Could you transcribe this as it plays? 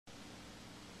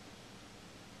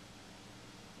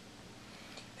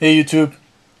Hey YouTube,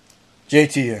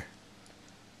 JT here.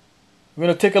 We're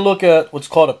going to take a look at what's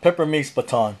called a Pepper Mace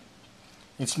Baton.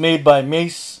 It's made by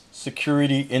Mace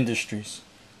Security Industries.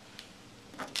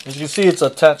 As you can see, it's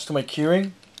attached to my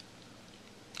keyring,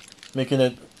 making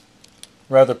it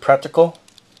rather practical.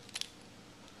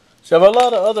 So I have a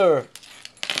lot of other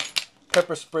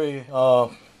pepper spray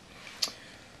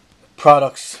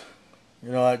products,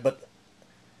 but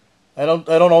I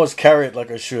don't always carry it like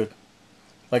I should.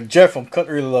 Like Jeff from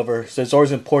Cutlery Lover says it's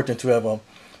always important to have a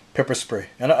pepper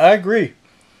spray. And I agree.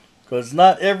 Because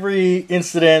not every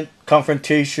incident,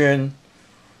 confrontation,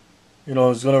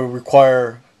 is going to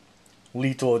require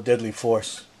lethal or deadly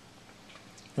force.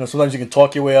 Sometimes you can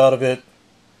talk your way out of it.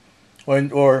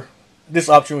 Or this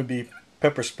option would be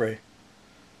pepper spray.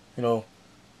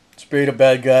 Spray the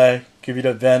bad guy, give you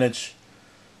the advantage,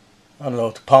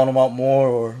 to pound them out more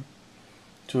or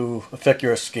to affect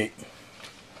your escape.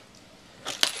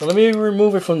 So let me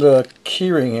remove it from the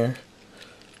keyring here,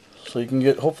 so you can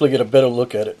hopefully get a better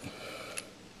look at it.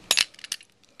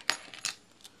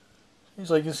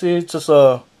 So you can see it's just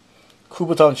a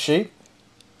Kubotan shape.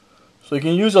 So you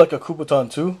can use it like a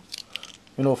Kubotan too,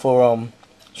 for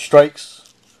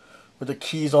strikes with the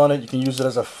keys on it. You can use it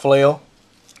as a flail.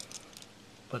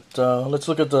 But let's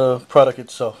look at the product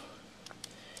itself.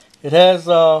 It has,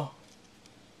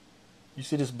 you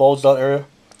see this bulged out area?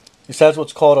 This has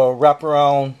what's called a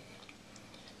wraparound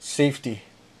safety.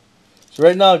 So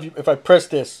right now, if I press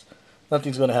this,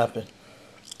 nothing's going to happen.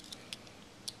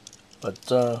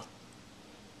 But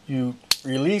you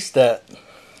release that.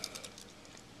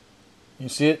 You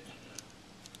see it?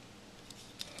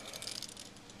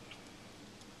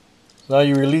 Now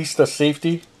you release the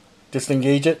safety,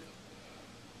 disengage it.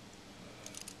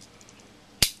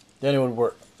 Then it would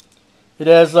work. It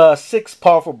has 6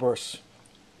 powerful bursts.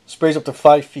 Sprays up to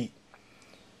 5 feet.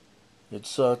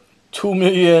 It's 2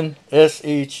 million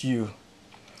SHU.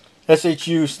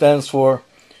 SHU stands for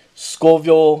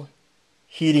Scoville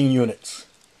heating units.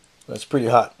 That's pretty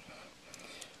hot.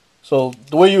 So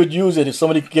the way you would use it, if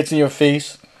somebody gets in your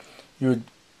face, you would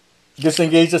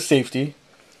disengage the safety.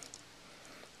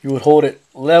 You would hold it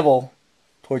level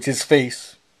towards his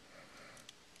face.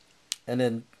 And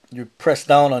then you press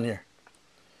down on here.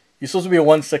 You're supposed to be a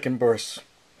 1-second burst.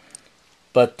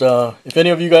 But if any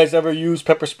of you guys ever use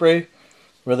pepper spray,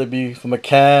 whether it be from a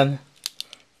can,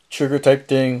 trigger type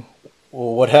thing,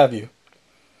 or what have you,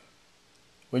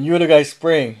 when you're the guy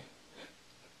spraying,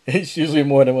 it's usually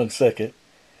more than 1 second.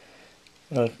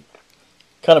 Kind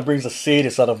of brings a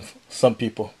sadist out of some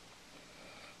people.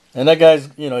 And that guy's,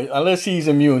 unless he's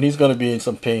immune, he's going to be in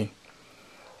some pain.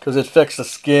 Because it affects the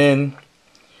skin.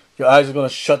 Your eyes are going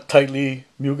to shut tightly.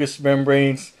 Mucous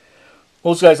membranes.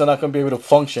 Most guys are not going to be able to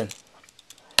function.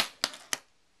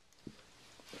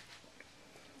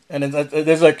 And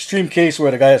there's an extreme case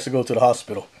where the guy has to go to the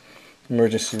hospital.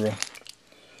 Emergency room.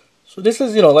 So this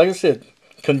is, like I said,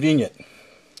 convenient.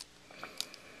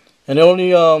 And it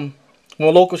only, from a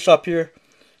local shop here,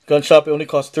 gun shop, it only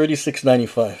costs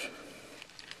 $36.95.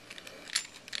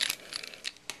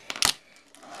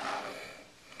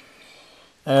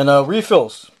 And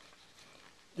refills.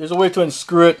 There's a way to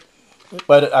unscrew it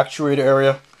by the actuator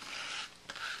area.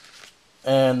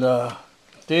 And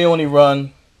they only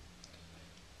run,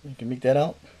 you can make that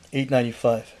out,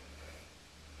 $8.95.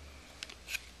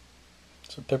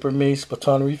 So Pepper Mace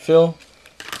Baton refill.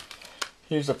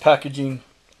 Here's the packaging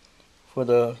for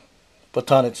the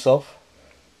baton itself.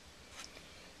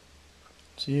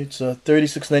 See, it's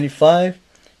 $36.95,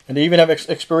 and they even have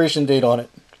expiration date on it.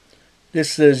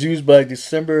 This says used by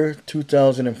December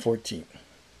 2014.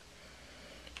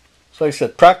 So like I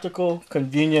said, practical,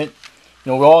 convenient.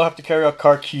 We all have to carry our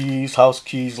car keys, house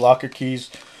keys, locker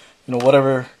keys,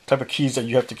 whatever type of keys that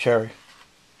you have to carry.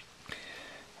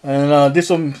 And this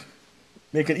will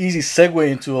make an easy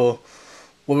segue into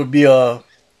what would be a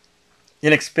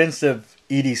inexpensive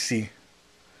EDC,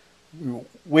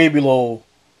 way below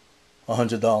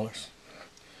 $100.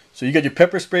 So you get your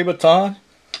pepper spray baton.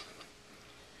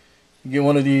 You get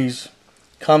one of these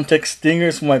Comtech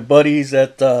stingers from my buddies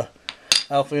at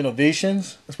Alpha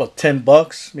Innovations. That's about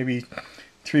 $10, maybe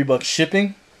 $3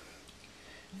 shipping.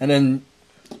 And then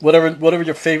whatever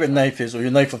your favorite knife is, or your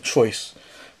knife of choice.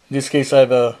 In this case, I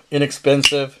have a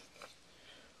inexpensive,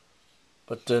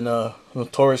 but then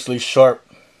notoriously sharp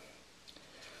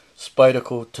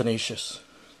Spyderco Tenacious.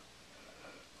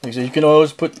 Like I said, you can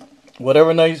always put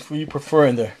whatever knife you prefer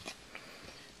in there.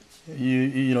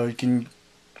 You can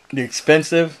be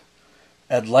expensive,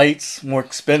 add lights, more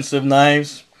expensive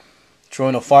knives, throw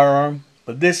in a firearm.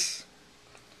 But this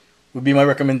would be my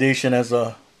recommendation as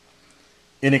a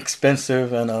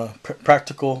inexpensive and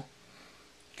practical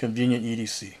convenient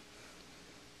EDC.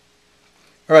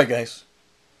 Alright guys,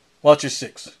 watch your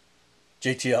 6.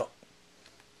 JT out.